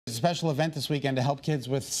special event this weekend to help kids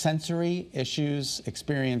with sensory issues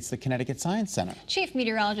experience the Connecticut Science Center. Chief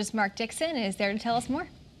Meteorologist Mark Dixon is there to tell us more.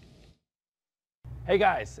 Hey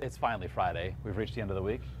guys, it's finally Friday. We've reached the end of the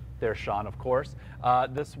week. There's Sean, of course.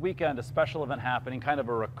 This weekend, a special event happening, kind of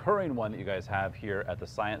a recurring one that you guys have here at the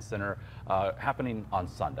Science Center, happening on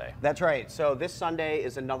Sunday. That's right. So this Sunday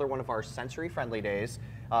is another one of our sensory-friendly days.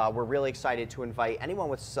 We're really excited to invite anyone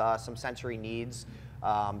with some sensory needs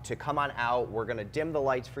to come on out. We're going to dim the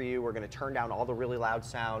lights for you. We're going to turn down all the really loud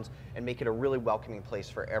sounds and make it a really welcoming place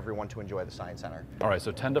for everyone to enjoy the Science Center. All right,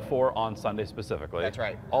 so 10 to 4 on Sunday specifically. That's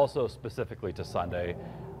right. Also specifically to Sunday,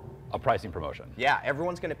 a pricing promotion. Yeah,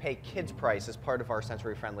 everyone's going to pay kids price as part of our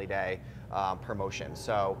Sensory Friendly Day promotion.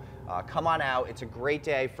 So come on out. It's a great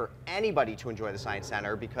day for anybody to enjoy the Science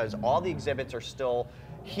Center because all the exhibits are still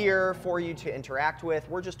here for you to interact with.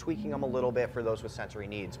 We're just tweaking them a little bit for those with sensory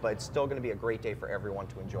needs, but it's still going to be a great day for everyone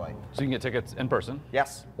to enjoy. So you can get tickets in person?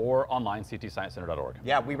 Yes. Or online, ctsciencecenter.org.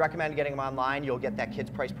 Yeah, we recommend getting them online. You'll get that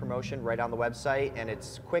kids price promotion right on the website, and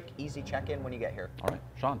it's quick, easy check-in when you get here. All right,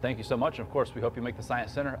 Sean, thank you so much. And of course, we hope you make the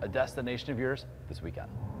Science Center a destination of yours this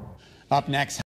weekend. Up next.